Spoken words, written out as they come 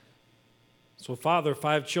So a father of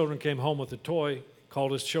 5 children came home with a toy,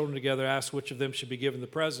 called his children together, asked which of them should be given the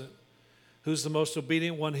present. Who's the most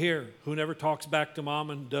obedient one here? Who never talks back to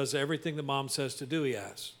mom and does everything the mom says to do, he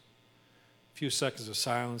asked. A few seconds of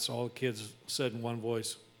silence, all the kids said in one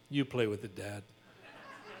voice, "You play with it, Dad."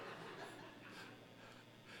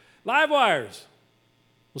 Live wires.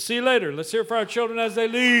 We'll see you later. Let's hear it for our children as they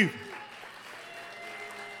leave.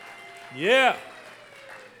 Yeah.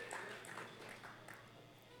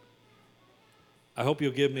 I hope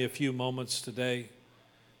you'll give me a few moments today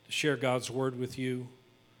to share God's word with you.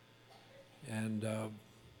 And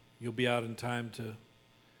you'll be out in time to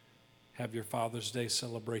have your Father's Day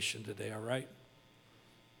celebration today, all right?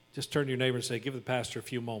 Just turn to your neighbor and say, "Give the pastor a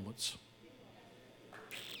few moments."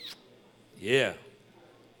 Yeah.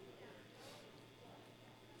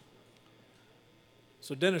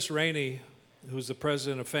 So Dennis Rainey, who's the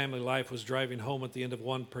president of Family Life, was driving home at the end of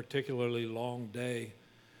one particularly long day,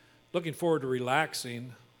 looking forward to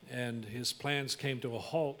relaxing, and his plans came to a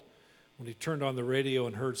halt when he turned on the radio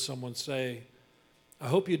and heard someone say, "I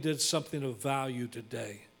hope you did something of value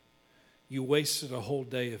today. You wasted a whole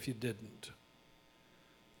day if you didn't."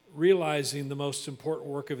 Realizing the most important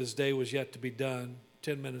work of his day was yet to be done,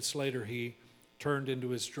 10 minutes later he turned into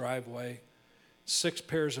his driveway. 6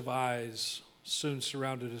 pairs of eyes soon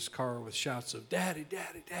surrounded his car with shouts of, "Daddy,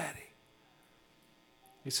 Daddy, Daddy."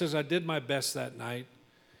 He says, "I did my best that night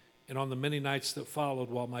and on the many nights that followed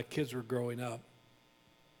while my kids were growing up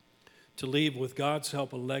to leave with God's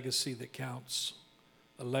help a legacy that counts,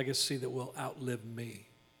 a legacy that will outlive me."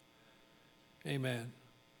 Amen.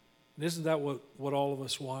 And isn't that what all of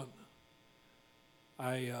us want?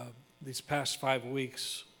 These past 5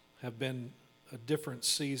 weeks have been a different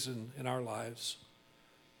season in our lives.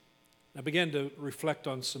 I began to reflect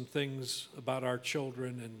on some things about our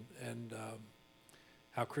children and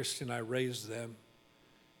how Christy and I raised them,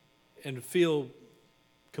 and feel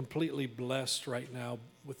completely blessed right now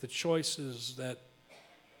with the choices that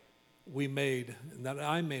we made and that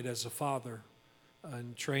I made as a father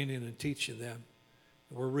in training and teaching them.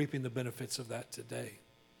 We're reaping the benefits of that today.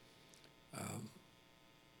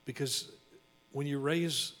 Because when you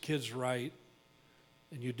raise kids right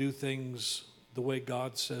and you do things the way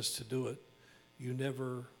God says to do it, you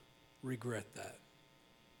never regret that.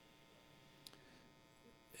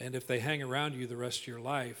 And if they hang around you the rest of your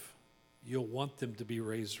life, you'll want them to be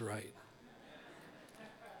raised right.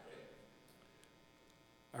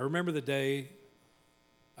 I remember the day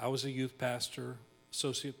I was a youth pastor,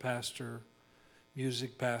 associate pastor,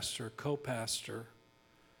 music pastor, co-pastor,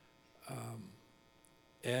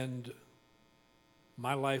 and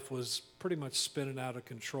my life was pretty much spinning out of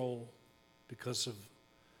control because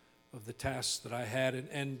of the tasks that I had,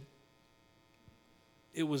 and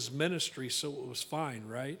it was ministry, so it was fine,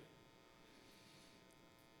 right?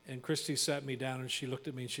 And Christy sat me down and she looked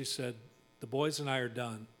at me and she said, "The boys and I are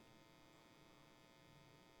done.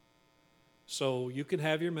 So you can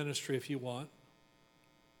have your ministry if you want,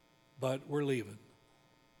 but we're leaving."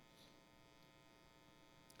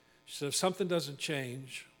 She said, "If something doesn't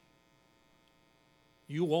change,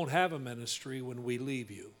 you won't have a ministry when we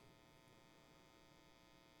leave you."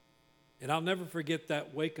 And I'll never forget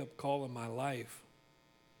that wake-up call in my life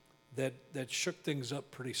that shook things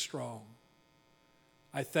up pretty strong.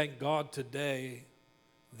 I thank God today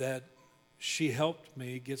that she helped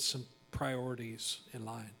me get some priorities in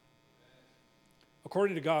line.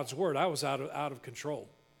 According to God's word, I was out of control,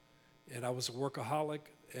 and I was a workaholic,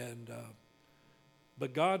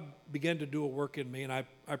 but God began to do a work in me, and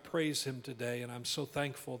I praise him today, and I'm so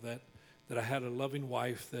thankful that I had a loving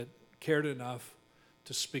wife that cared enough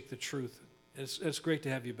to speak the truth. It's great to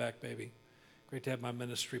have you back, baby. Great to have my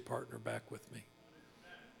ministry partner back with me.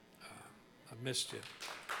 I've missed you.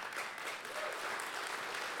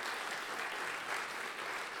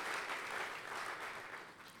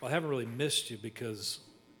 Well, I haven't really missed you because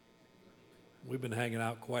we've been hanging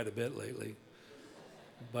out quite a bit lately.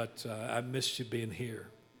 But I missed you being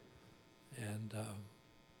here. And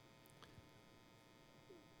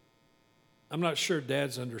I'm not sure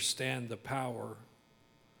dads understand the power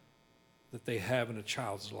that they have in a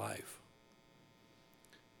child's life.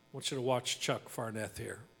 I want you to watch Chuck Farneth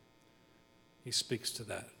here. He speaks to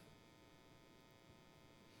that.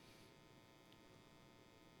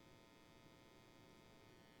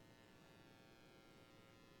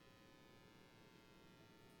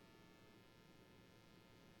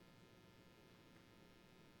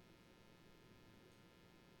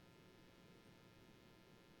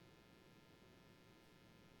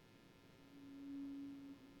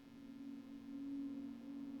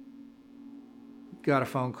 got a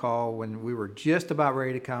phone call when we were just about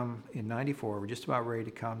ready to come in 94. We're just about ready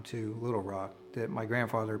to come to Little Rock, that my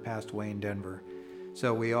grandfather passed away in Denver.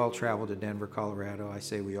 So we all traveled to Denver, Colorado. I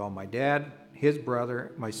say we all, my dad, his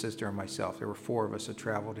brother, my sister, and myself. There were 4 of us that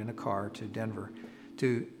traveled in a car to Denver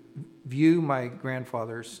to view my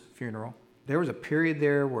grandfather's funeral. There was a period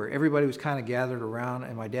there where everybody was kind of gathered around,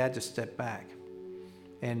 and my dad just stepped back.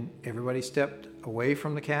 And everybody stepped away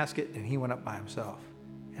from the casket, and he went up by himself.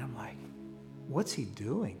 And I'm like, what's he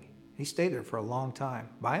doing? He stayed there for a long time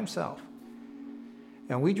by himself.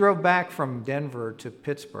 And we drove back from Denver to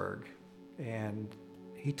Pittsburgh, and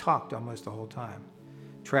he talked almost the whole time.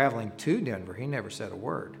 Traveling to Denver, he never said a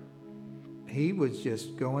word. He was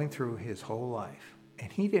just going through his whole life,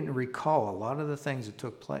 and he didn't recall a lot of the things that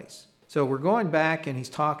took place. So we're going back, and he's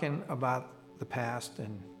talking about the past,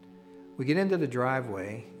 and we get into the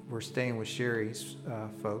driveway. We're staying with Sherry's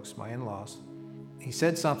folks, my in-laws. He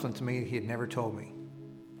said something to me he had never told me.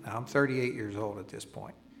 Now, I'm 38 years old at this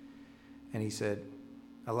point. And he said,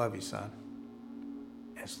 I love you, son.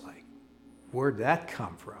 And it's like, where'd that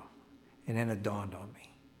come from? And then it dawned on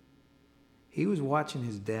me. He was watching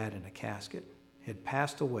his dad in a casket, had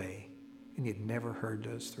passed away, and he'd never heard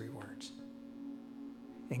those 3 words.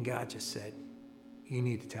 And God just said, you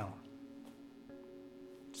need to tell him.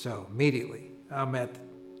 So immediately, I'm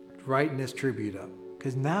writing this tribute up,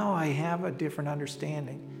 because now I have a different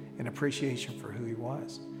understanding and appreciation for who he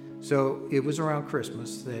was. So it was around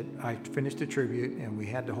Christmas that I finished the tribute, and we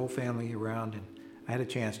had the whole family around, and I had a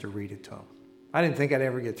chance to read it to him. I didn't think I'd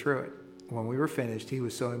ever get through it. When we were finished, he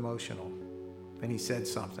was so emotional, and he said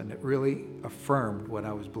something that really affirmed what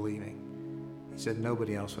I was believing. He said,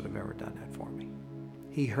 nobody else would have ever done that for me.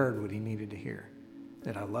 He heard what he needed to hear,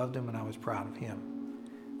 that I loved him and I was proud of him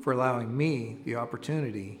for allowing me the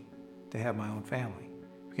opportunity to have my own family.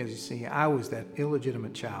 Because you see, I was that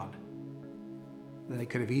illegitimate child that they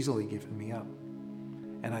could have easily given me up.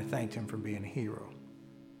 And I thanked him for being a hero.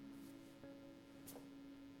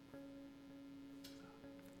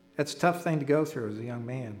 That's a tough thing to go through as a young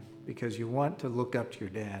man, because you want to look up to your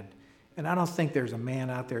dad. And I don't think there's a man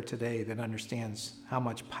out there today that understands how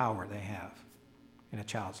much power they have in a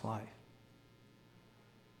child's life.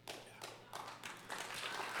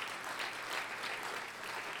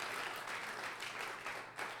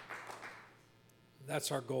 That's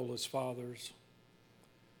our goal as fathers,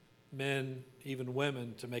 men, even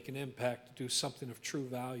women, to make an impact, to do something of true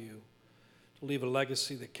value, to leave a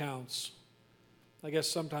legacy that counts. I guess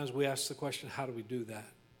sometimes we ask the question, how do we do that?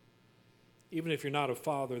 Even if you're not a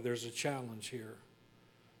father, there's a challenge here.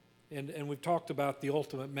 And we've talked about the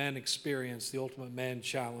ultimate man experience, the ultimate man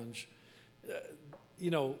challenge.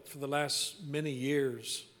 For the last many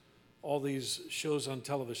years, all these shows on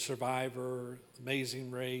television, Survivor, Amazing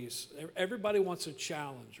Race, everybody wants a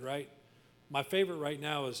challenge, right? My favorite right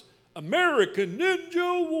now is American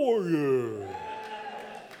Ninja Warrior.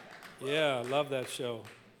 Yeah, I love that show.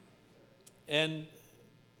 And,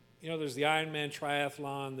 there's the Ironman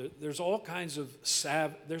triathlon. There's all kinds of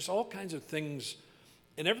things,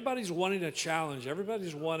 and everybody's wanting a challenge.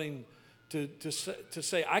 Everybody's wanting to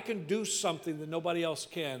say, I can do something that nobody else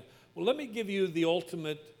can. Well, let me give you the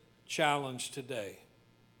ultimate challenge today.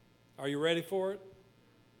 Are you ready for it?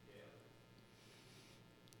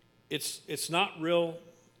 It's not real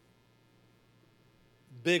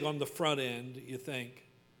big on the front end, you think,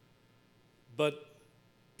 but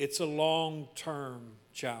it's a long-term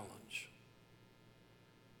challenge.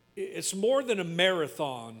 It's more than a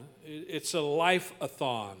marathon. It's a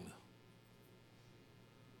life-a-thon.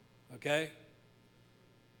 Okay?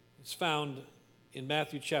 It's found in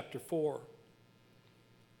Matthew chapter 4.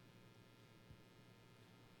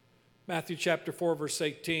 Matthew chapter 4, verse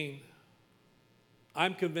 18.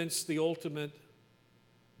 I'm convinced the ultimate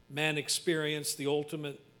man experience, the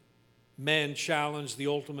ultimate man challenge, the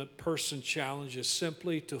ultimate person challenge is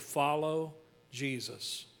simply to follow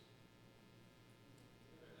Jesus.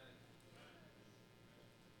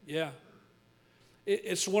 Yeah.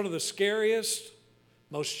 It's one of the scariest,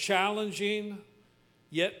 most challenging,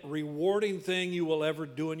 yet rewarding thing you will ever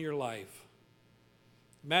do in your life.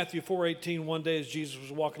 Matthew 4:18, one day as Jesus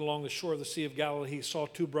was walking along the shore of the Sea of Galilee, he saw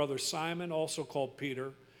 2 brothers, Simon, also called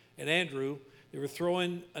Peter, and Andrew. They were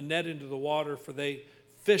throwing a net into the water, for they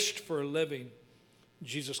fished for a living.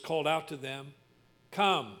 Jesus called out to them,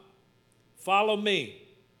 "Come, follow me,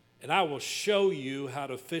 and I will show you how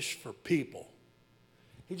to fish for people."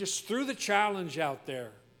 He just threw the challenge out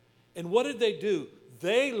there. And what did they do?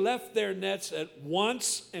 They left their nets at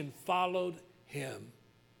once and followed him.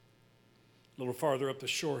 A little farther up the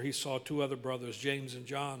shore, he saw 2 other brothers, James and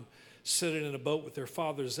John, sitting in a boat with their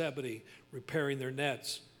father Zebedee, repairing their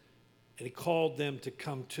nets. and he called them to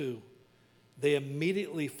come too. They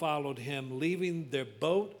immediately followed him, leaving their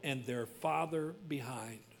boat and their father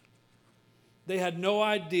behind. They had no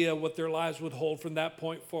idea what their lives would hold from that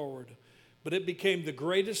point forward, but it became the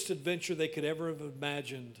greatest adventure they could ever have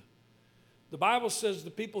imagined. The Bible says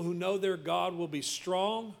the people who know their God will be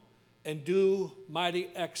strong and do mighty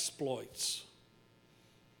exploits.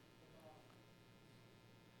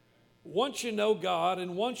 Once you know God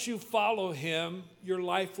and once you follow him, your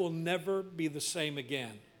life will never be the same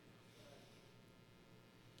again.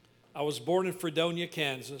 I was born in Fredonia,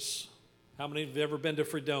 Kansas. How many have ever been to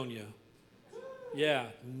Fredonia? Yeah,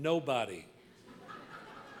 nobody.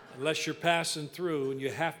 Unless you're passing through and you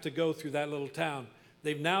have to go through that little town.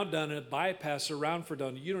 They've now done a bypass around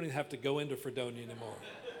Fredonia. You don't even have to go into Fredonia anymore.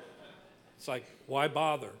 It's like, why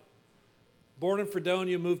bother? Born in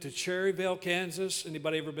Fredonia, moved to Cherryvale, Kansas.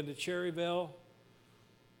 Anybody ever been to Cherryvale?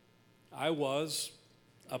 I was,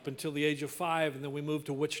 up until the age of 5, and then we moved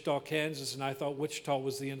to Wichita, Kansas, and I thought Wichita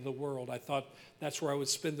was the end of the world. I thought that's where I would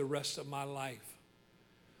spend the rest of my life.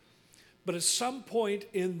 But at some point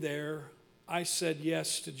in there, I said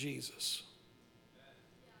yes to Jesus.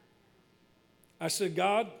 I said,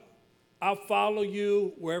 God, I'll follow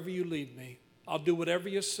you wherever you lead me. I'll do whatever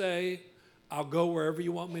you say. I'll go wherever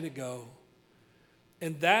you want me to go.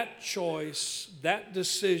 And that choice, that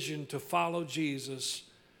decision to follow Jesus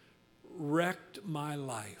wrecked my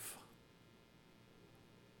life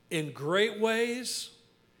in great ways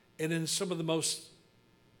and in some of the most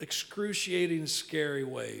excruciating, scary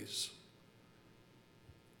ways.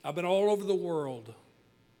 I've been all over the world.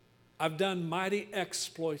 I've done mighty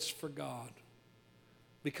exploits for God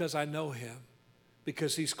because I know him,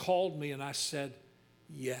 because he's called me and I said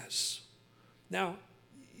yes. Now,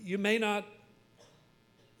 you may not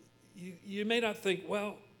think,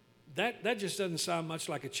 well, that just doesn't sound much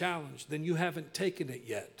like a challenge. Then you haven't taken it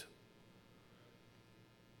yet.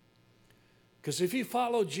 Because if you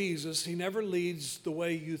follow Jesus, he never leads the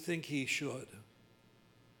way you think he should.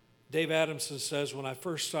 Dave Adamson says, when I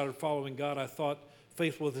first started following God, I thought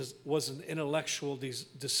faith was an intellectual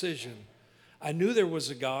decision. I knew there was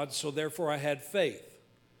a God, so therefore I had faith.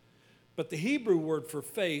 But the Hebrew word for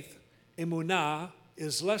faith, emunah,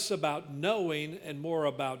 is less about knowing and more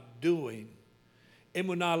about doing.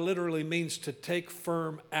 Emunah literally means to take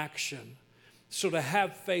firm action. So to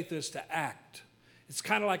have faith is to act. It's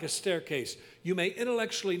kind of like a staircase. You may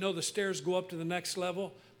intellectually know the stairs go up to the next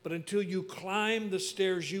level, but until you climb the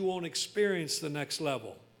stairs, you won't experience the next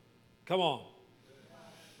level. Come on.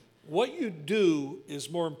 What you do is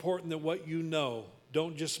more important than what you know.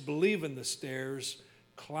 Don't just believe in the stairs,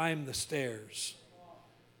 climb the stairs.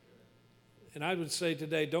 And I would say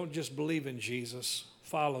today, don't just believe in Jesus,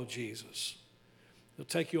 follow Jesus. He'll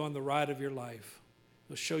take you on the ride of your life.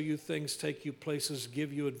 He'll show you things, take you places,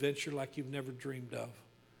 give you adventure like you've never dreamed of.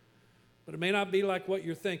 But it may not be like what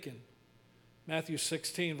you're thinking. Matthew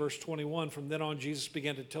 16, verse 21, from then on, Jesus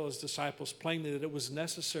began to tell his disciples plainly that it was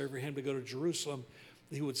necessary for him to go to Jerusalem,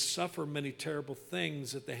 that he would suffer many terrible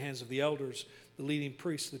things at the hands of the elders, the leading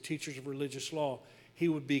priests, the teachers of religious law. He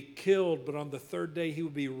would be killed, but on the third day he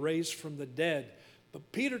would be raised from the dead.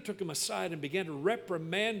 But Peter took him aside and began to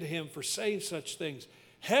reprimand him for saying such things.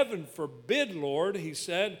 Heaven forbid, Lord, he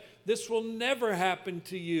said, this will never happen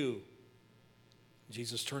to you.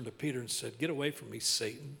 Jesus turned to Peter and said, get away from me,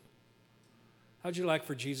 Satan. How'd you like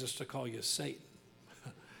for Jesus to call you Satan?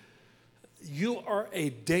 You are a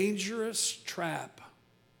dangerous trap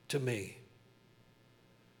to me.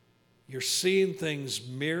 You're seeing things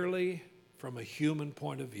merely from a human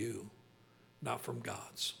point of view, not from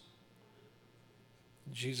God's.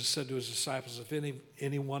 Jesus said to his disciples, if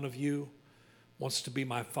any one of you wants to be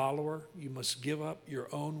my follower, you must give up your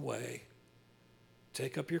own way,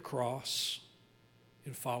 take up your cross,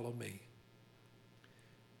 and follow me.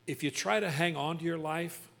 If you try to hang on to your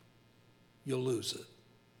life, you'll lose it.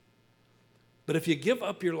 But if you give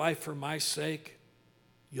up your life for my sake,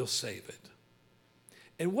 you'll save it.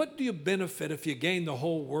 And what do you benefit if you gain the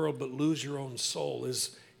whole world but lose your own soul?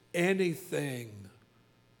 Is anything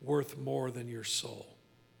worth more than your soul?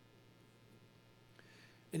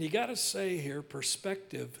 And you got to say here,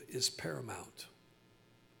 perspective is paramount.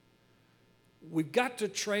 We've got to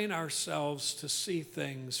train ourselves to see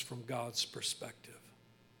things from God's perspective.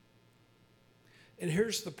 And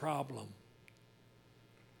here's the problem.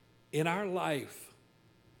 In our life,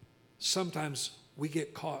 sometimes we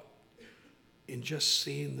get caught in just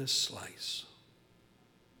seeing this slice.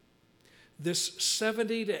 This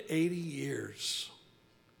 70 to 80 years,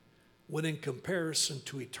 when in comparison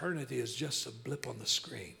to eternity is just a blip on the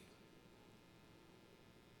screen.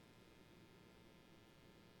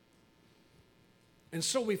 And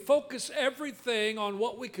so we focus everything on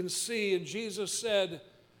what we can see, and Jesus said,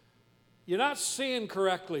 you're not seeing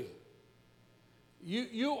correctly.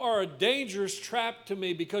 You are a dangerous trap to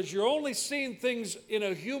me because you're only seeing things in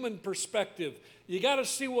a human perspective. You got to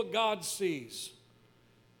see what God sees.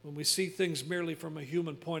 When we see things merely from a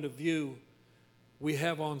human point of view, we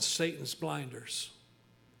have on Satan's blinders.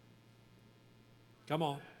 Come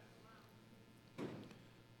on.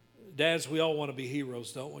 Dads, we all want to be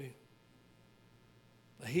heroes, don't we?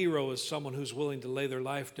 A hero is someone who's willing to lay their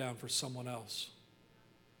life down for someone else.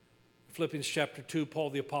 Philippians chapter 2, Paul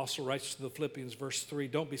the Apostle writes to the Philippians, verse 3,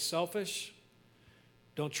 don't be selfish.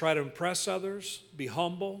 Don't try to impress others. Be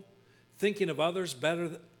humble, thinking of others better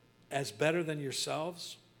than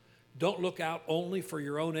yourselves. Don't look out only for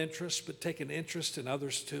your own interests, but take an interest in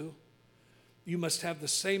others too. You must have the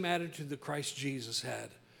same attitude that Christ Jesus had.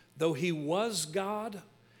 Though he was God,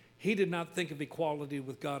 he did not think of equality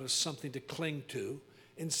with God as something to cling to.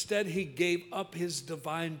 Instead, he gave up his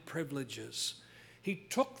divine privileges. He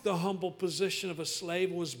took the humble position of a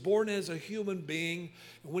slave, was born as a human being,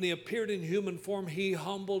 and when he appeared in human form, he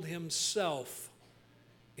humbled himself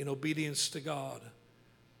in obedience to God.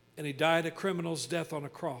 And he died a criminal's death on a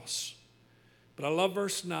cross. But I love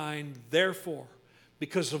verse 9, therefore,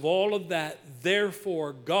 because of all of that,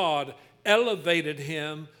 therefore God elevated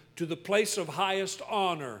him to the place of highest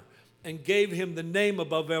honor and gave him the name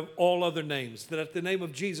above all other names, that at the name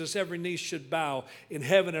of Jesus every knee should bow in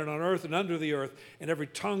heaven and on earth and under the earth, and every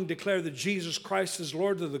tongue declare that Jesus Christ is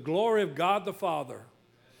Lord, to the glory of God the Father.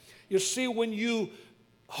 You see, when you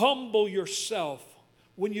humble yourself,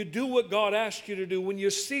 when you do what God asked you to do, when you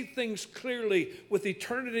see things clearly with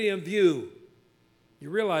eternity in view, you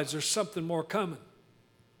realize there's something more coming.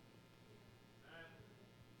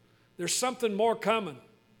 There's something more coming.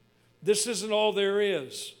 This isn't all there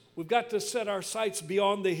is. We've got to set our sights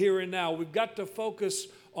beyond the here and now. We've got to focus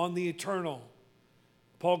on the eternal.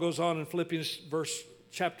 Paul goes on in Philippians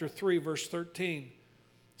chapter 3, verse 13. He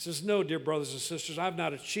says, no, dear brothers and sisters, I've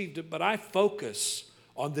not achieved it, but I focus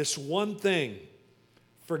on this one thing,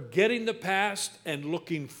 forgetting the past and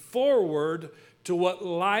looking forward to what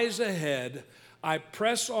lies ahead. I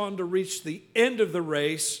press on to reach the end of the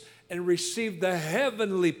race and receive the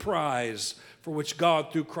heavenly prize for which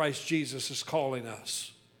God, through Christ Jesus, is calling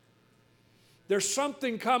us. There's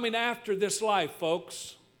something coming after this life,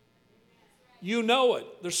 folks. You know it.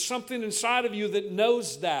 There's something inside of you that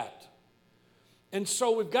knows that. And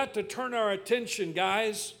so we've got to turn our attention,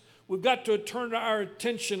 guys. We've got to turn our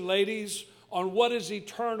attention, ladies, on what is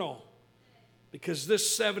eternal. Because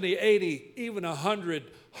this 70, 80, even 100,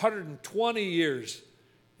 120 years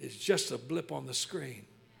is just a blip on the screen.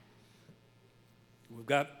 We've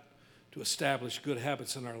got to establish good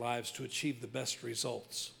habits in our lives to achieve the best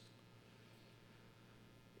results.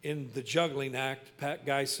 In the juggling act, Pat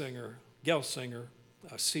Gelsinger,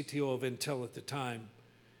 CTO of Intel at the time,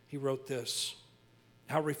 he wrote this: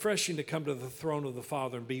 how refreshing to come to the throne of the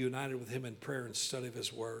Father and be united with him in prayer and study of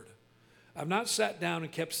his word. I've not sat down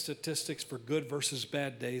and kept statistics for good versus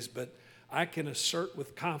bad days, but I can assert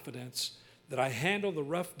with confidence that I handle the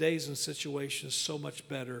rough days and situations so much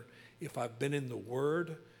better if I've been in the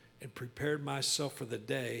Word and prepared myself for the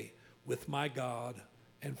day with my God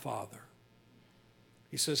and Father.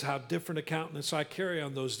 He says, how different a countenance I carry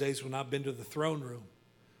on those days when I've been to the throne room.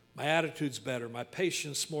 My attitude's better, my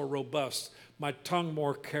patience more robust, my tongue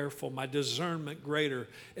more careful, my discernment greater,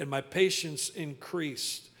 and my patience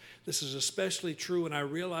increased. This is especially true when I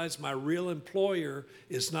realize my real employer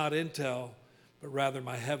is not Intel, but rather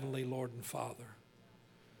my heavenly Lord and Father.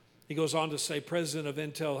 He goes on to say, President of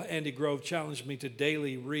Intel, Andy Grove, challenged me to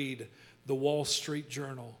daily read the Wall Street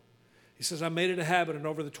Journal. He says, I made it a habit, and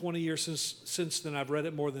over the 20 years since then, I've read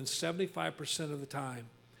it more than 75% of the time.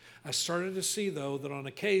 I started to see, though, that on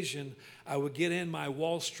occasion, I would get in my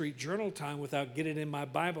Wall Street Journal time without getting in my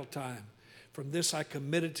Bible time. From this, I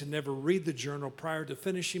committed to never read the journal prior to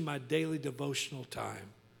finishing my daily devotional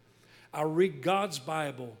time. I'll read God's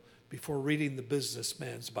Bible before reading the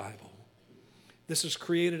businessman's Bible. This has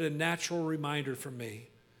created a natural reminder for me.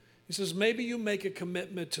 He says, maybe you make a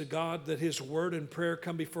commitment to God that his word and prayer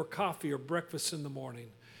come before coffee or breakfast in the morning.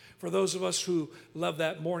 For those of us who love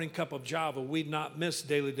that morning cup of Java, we'd not miss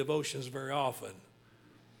daily devotions very often.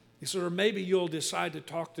 He said, or maybe you'll decide to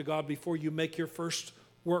talk to God before you make your first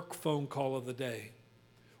work phone call of the day.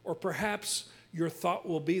 Or perhaps your thought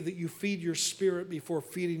will be that you feed your spirit before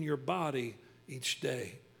feeding your body each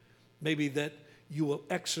day. Maybe that you will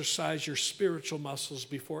exercise your spiritual muscles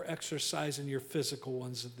before exercising your physical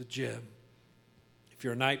ones at the gym. If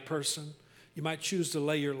you're a night person, you might choose to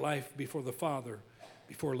lay your life before the Father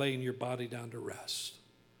before laying your body down to rest.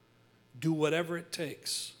 Do whatever it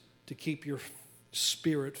takes to keep your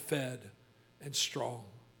spirit fed and strong,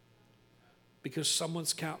 because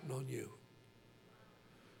someone's counting on you.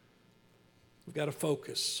 We've got to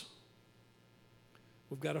focus.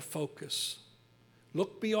 We've got to focus.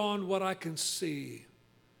 Look beyond what I can see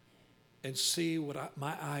and see what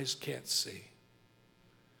my eyes can't see.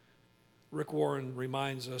 Rick Warren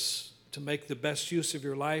reminds us to make the best use of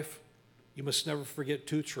your life, you must never forget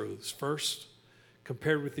two truths. First,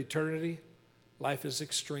 compared with eternity, life is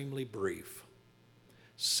extremely brief.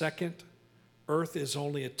 Second, earth is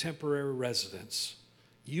only a temporary residence.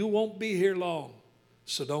 You won't be here long,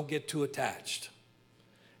 so don't get too attached.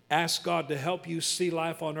 Ask God to help you see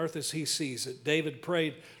life on earth as he sees it. David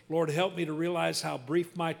prayed, Lord, help me to realize how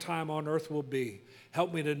brief my time on earth will be.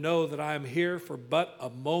 Help me to know that I am here for but a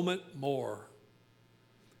moment more.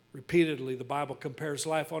 Repeatedly, the Bible compares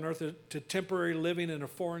life on earth to temporary living in a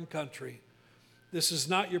foreign country. This is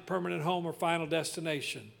not your permanent home or final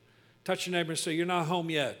destination. Touch your neighbor and say, you're not home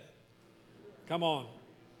yet. Come on.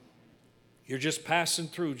 You're just passing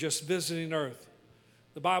through, just visiting earth.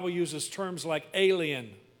 The Bible uses terms like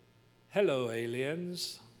alien. Hello,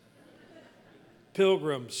 aliens.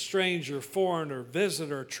 Pilgrim, stranger, foreigner,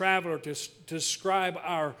 visitor, traveler, to describe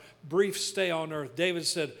our brief stay on earth. David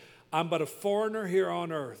said, I'm but a foreigner here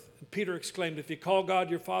on earth. And Peter exclaimed, if you call God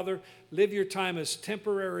your Father, live your time as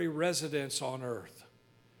temporary residents on earth.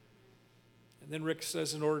 And then Rick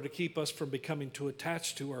says, in order to keep us from becoming too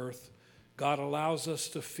attached to earth, God allows us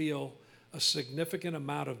to feel a significant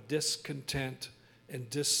amount of discontent and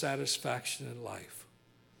dissatisfaction in life.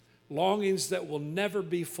 Longings that will never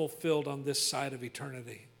be fulfilled on this side of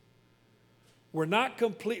eternity. We're not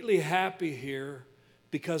completely happy here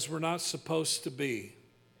because we're not supposed to be.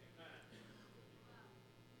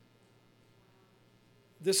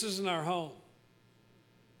 This isn't our home.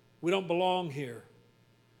 We don't belong here.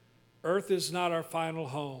 Earth is not our final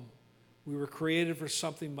home. We were created for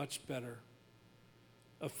something much better.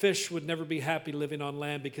 A fish would never be happy living on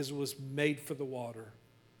land because it was made for the water.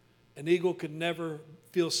 An eagle could never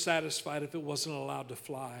feel satisfied if it wasn't allowed to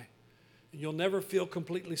fly. And you'll never feel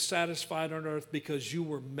completely satisfied on earth because you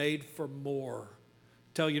were made for more.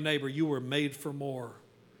 Tell your neighbor, you were made for more.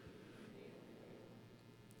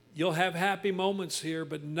 You'll have happy moments here,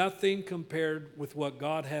 but nothing compared with what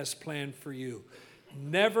God has planned for you.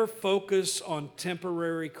 Never focus on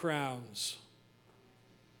temporary crowns.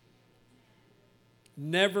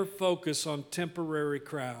 Never focus on temporary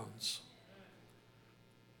crowns.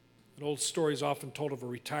 An old story is often told of a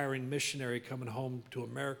retiring missionary coming home to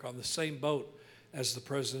America on the same boat as the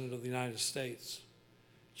President of the United States.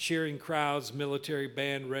 Cheering crowds, military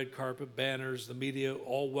band, red carpet, banners, the media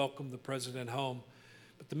all welcomed the President home.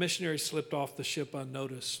 But the missionary slipped off the ship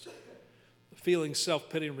unnoticed. Feeling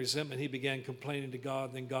self-pity and resentment, he began complaining to God,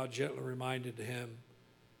 and then God gently reminded him,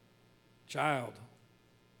 child,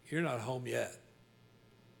 you're not home yet.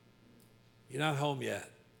 You're not home yet.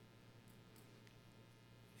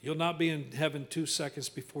 You'll not be in heaven 2 seconds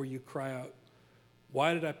before you cry out,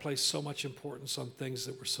 why did I place so much importance on things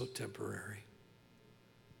that were so temporary?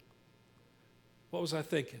 What was I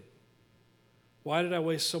thinking? Why did I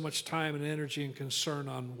waste so much time and energy and concern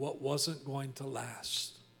on what wasn't going to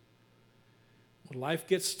last? When life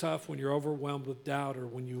gets tough, when you're overwhelmed with doubt, or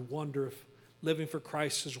when you wonder if living for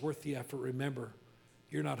Christ is worth the effort, remember,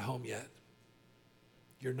 you're not home yet.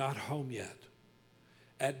 You're not home yet.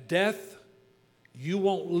 At death, you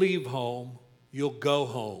won't leave home, you'll go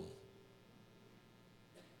home.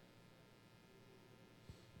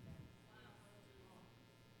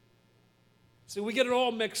 See, we get it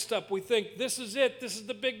all mixed up. We think, this is it, this is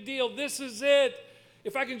the big deal, this is it.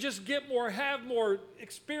 If I can just get more, have more,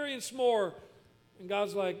 experience more. And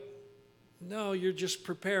God's like, no, you're just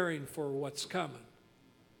preparing for what's coming.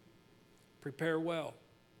 Prepare well.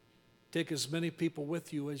 Take as many people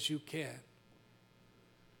with you as you can.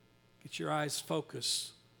 Get your eyes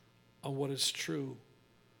focused on what is true,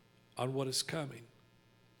 on what is coming.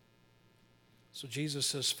 So Jesus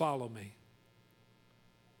says, follow me,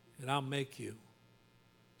 and I'll make you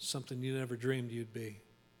something you never dreamed you'd be.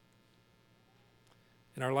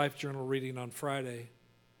 In our Life Journal reading on Friday,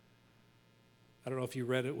 I don't know if you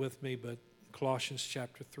read it with me, but Colossians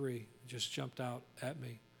chapter 3 just jumped out at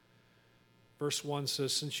me. Verse 1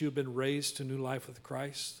 says, since you have been raised to new life with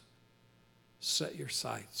Christ, set your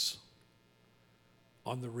sights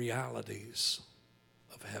on the realities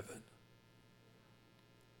of heaven.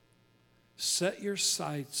 Set your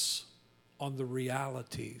sights on the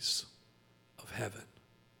realities of heaven.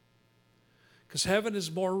 Because heaven is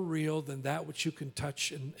more real than that which you can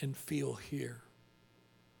touch and feel here.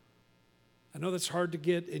 I know that's hard to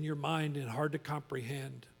get in your mind and hard to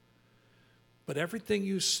comprehend. But everything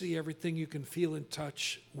you see, everything you can feel and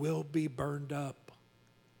touch will be burned up.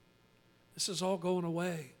 This is all going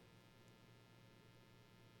away.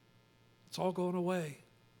 It's all going away.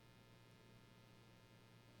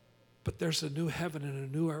 But there's a new heaven and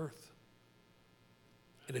a new earth.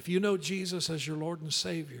 And if you know Jesus as your Lord and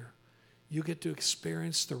Savior, you get to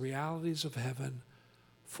experience the realities of heaven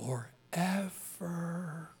forever.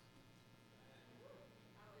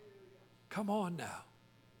 Come on now.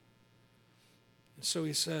 And so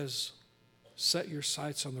he says, set your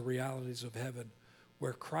sights on the realities of heaven,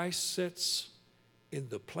 where Christ sits in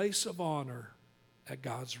the place of honor at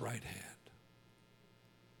God's right hand.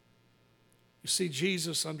 You see,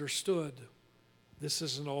 Jesus understood this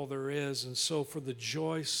isn't all there is, and so for the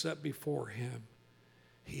joy set before him,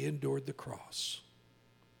 he endured the cross.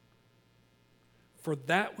 For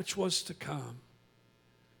that which was to come,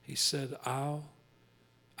 he said, I'll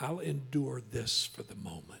endure this for the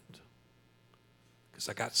moment, because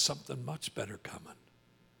I got something much better coming.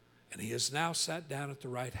 And he has now sat down at the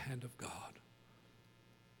right hand of God.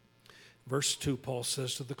 Verse 2, Paul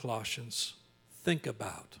says to the Colossians, think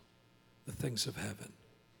about the things of heaven,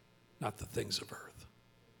 not the things of earth.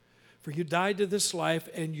 For you died to this life,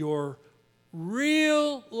 and your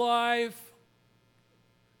real life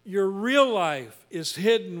is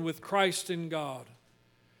hidden with Christ in God.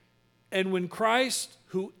 And when Christ,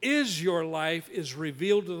 who is your life, is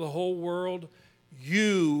revealed to the whole world,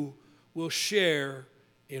 you will share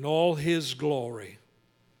in all his glory.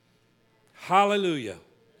 Hallelujah.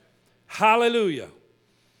 Hallelujah.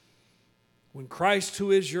 When Christ,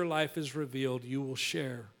 who is your life, is revealed, you will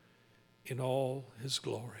share in all his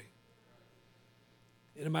glory.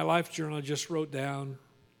 And in my life journal, I just wrote down,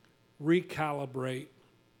 recalibrate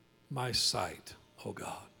my sight, oh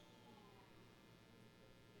God.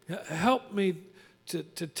 Help me to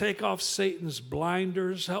take off Satan's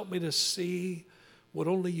blinders. Help me to see what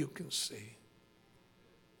only you can see.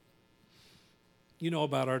 You know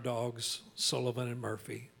about our dogs, Sullivan and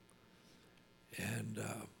Murphy. And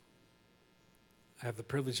I have the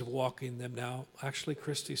privilege of walking them now. Actually,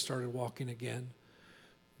 Christy started walking again.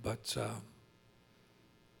 But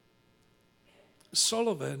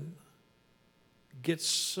Sullivan gets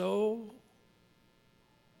so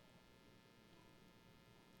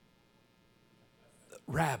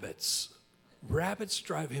rabbits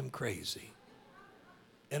drive him crazy.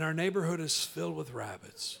 And our neighborhood is filled with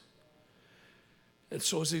rabbits. And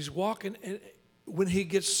so as he's walking, and when he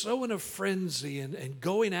gets so in a frenzy and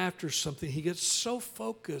going after something, he gets so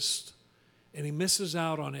focused and he misses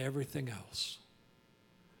out on everything else.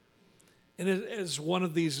 And as one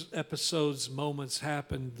of these moments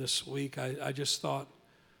happened this week, I just thought,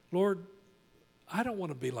 Lord, I don't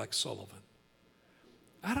want to be like Sullivan.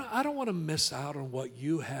 I don't want to miss out on what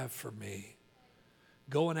you have for me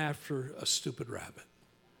going after a stupid rabbit.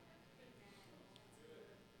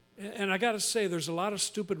 And I got to say, there's a lot of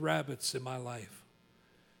stupid rabbits in my life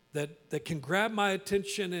that can grab my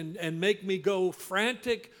attention and make me go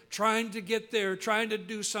frantic, trying to get there, trying to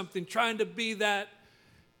do something, trying to be that.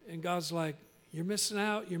 And God's like, you're missing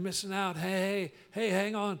out, you're missing out. Hey,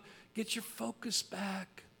 hang on. Get your focus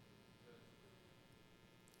back.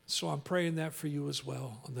 So I'm praying that for you as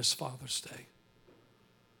well on this Father's Day.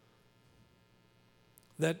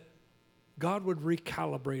 That God would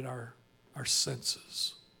recalibrate our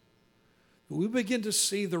senses. We begin to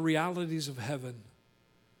see the realities of heaven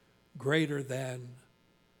greater than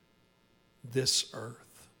this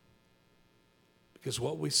earth. Because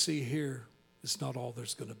what we see here is not all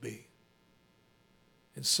there's going to be.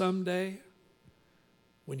 And someday,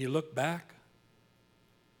 when you look back,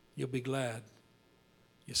 you'll be glad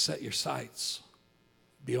you set your sights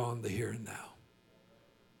beyond the here and now.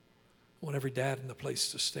 I want every dad in the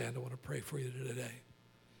place to stand. I want to pray for you today.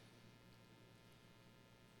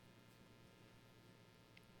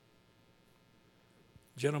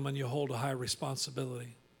 Gentlemen, you hold a high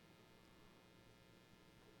responsibility.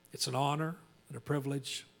 It's an honor and a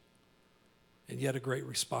privilege, and yet a great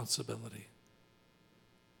responsibility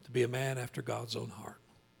to be a man after God's own heart.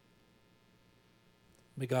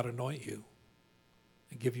 May God anoint you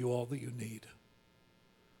and give you all that you need.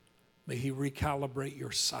 May he recalibrate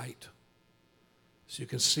your sight so you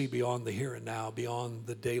can see beyond the here and now, beyond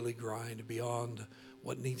the daily grind, beyond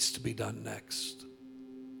what needs to be done next.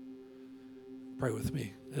 Pray with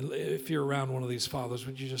me. And if you're around one of these fathers,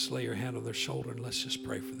 would you just lay your hand on their shoulder and let's just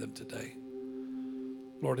pray for them today.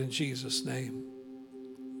 Lord, in Jesus' name,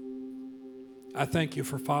 I thank you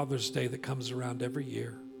for Father's Day that comes around every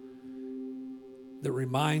year, that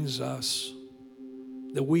reminds us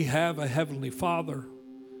that we have a Heavenly Father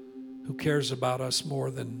who cares about us more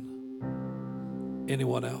than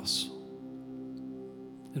anyone else.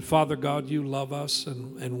 And Father God, you love us,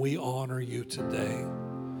 and we honor you today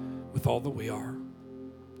with all that we are.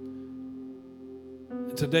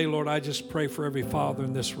 And today, Lord, I just pray for every father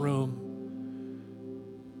in this room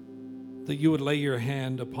that you would lay your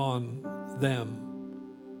hand upon them,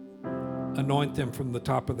 anoint them from the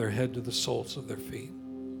top of their head to the soles of their feet.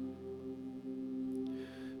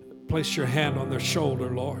 Place your hand on their shoulder,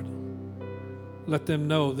 Lord. Let them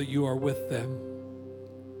know that you are with them.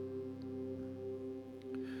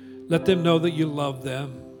 Let them know that you love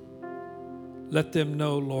them. Let them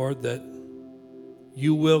know, Lord, that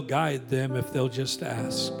you will guide them if they'll just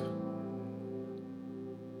ask.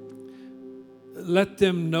 Let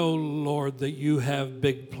them know, Lord, that you have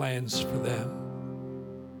big plans for them.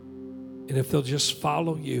 And if they'll just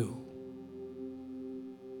follow you,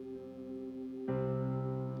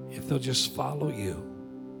 if they'll just follow you,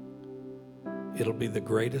 it'll be the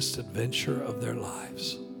greatest adventure of their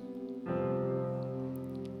lives.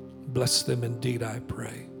 Bless them indeed, I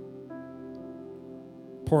pray.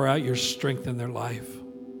 Pour out your strength in their life.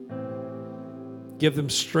 Give them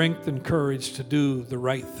strength and courage to do the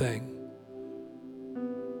right thing,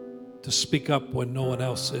 to speak up when no one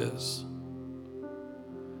else is.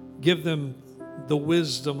 Give them the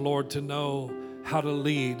wisdom, Lord, to know how to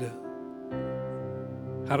lead,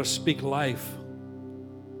 how to speak life,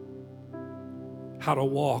 how to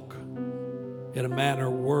walk in a manner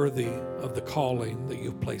worthy of the calling that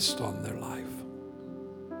you've placed on their life.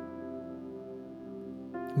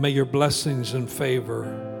 May your blessings and favor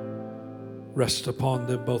rest upon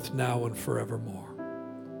them both now and forevermore.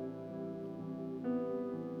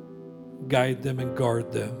 Guide them and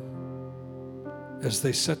guard them as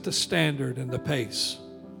they set the standard and the pace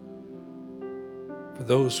for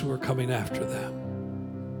those who are coming after them.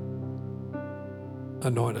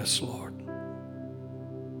 Anoint us, Lord.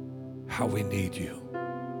 How we need you.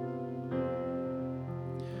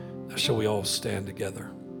 Now, shall we all stand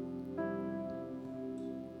together?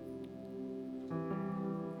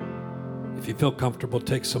 If you feel comfortable,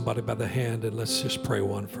 take somebody by the hand and let's just pray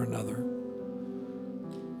one for another.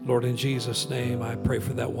 Lord, in Jesus' name, I pray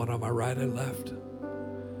for that one on my right and left,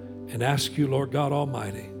 and ask you, Lord God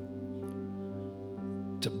Almighty,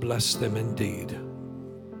 to bless them indeed.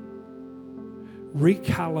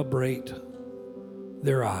 Recalibrate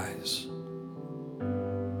their eyes.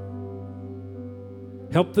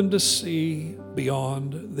 Help them to see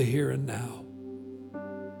beyond the here and now.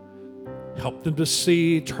 Help them to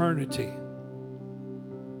see eternity.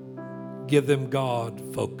 Give them God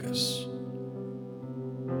focus.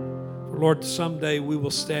 Lord, someday we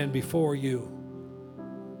will stand before you.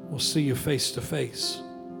 We'll see you face to face.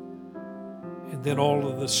 And then all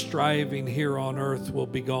of the striving here on earth will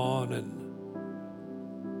be gone, and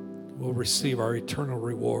we'll receive our eternal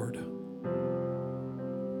reward.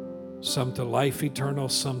 Some to life eternal,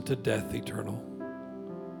 some to death eternal.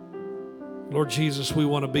 Lord Jesus, we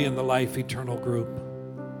want to be in the life eternal group.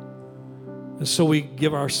 And so we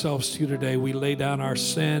give ourselves to you today. We lay down our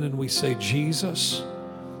sin and we say, Jesus,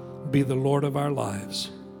 be the Lord of our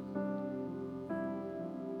lives.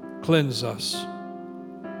 Cleanse us.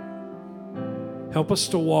 Help us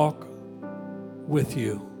to walk with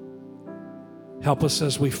you. Help us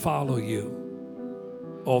as we follow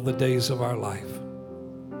you all the days of our life.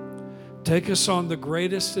 Take us on the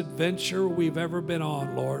greatest adventure we've ever been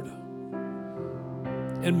on, Lord.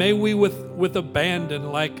 And may we with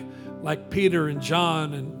abandon, like Peter and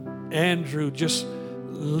John and Andrew, just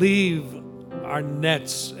leave our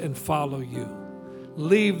nets and follow you.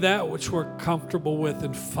 Leave that which we're comfortable with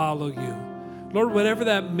and follow you. Lord, whatever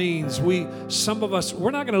that means, some of us,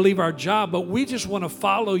 we're not going to leave our job, but we just want to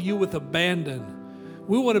follow you with abandon.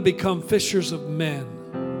 We want to become fishers of men.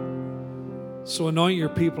 So anoint your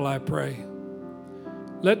people, I pray.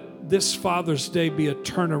 Let this Father's Day be a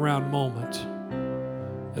turnaround moment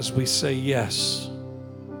as we say yes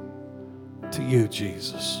to you,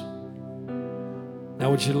 Jesus.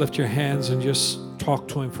 Now, would you lift your hands and just talk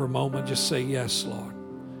to him for a moment? Just say, yes, Lord.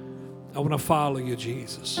 I want to follow you,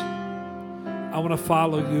 Jesus. I want to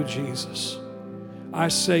follow you, Jesus. I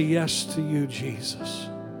say yes to you, Jesus.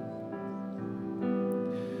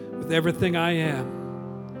 With everything I am,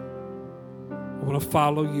 I want to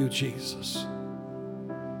follow you, Jesus.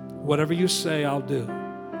 Whatever you say, I'll do.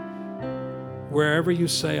 Wherever you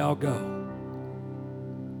say, I'll go.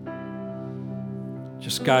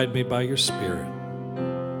 Just guide me by your Spirit.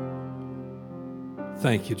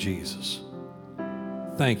 Thank you, Jesus.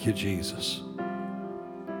 Thank you, Jesus.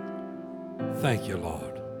 Thank you,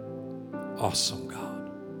 Lord. Awesome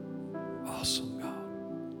God. Awesome God.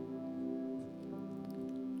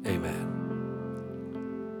 Amen.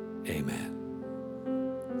 Amen.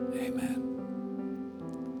 Amen.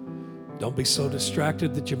 Don't be so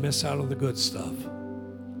distracted that you miss out on the good stuff.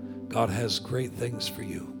 God has great things for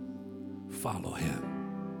you. Follow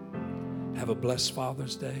him. Have a blessed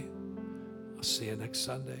Father's Day. I'll see you next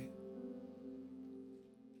Sunday.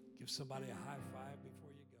 Give somebody a high five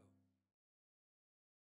before you go.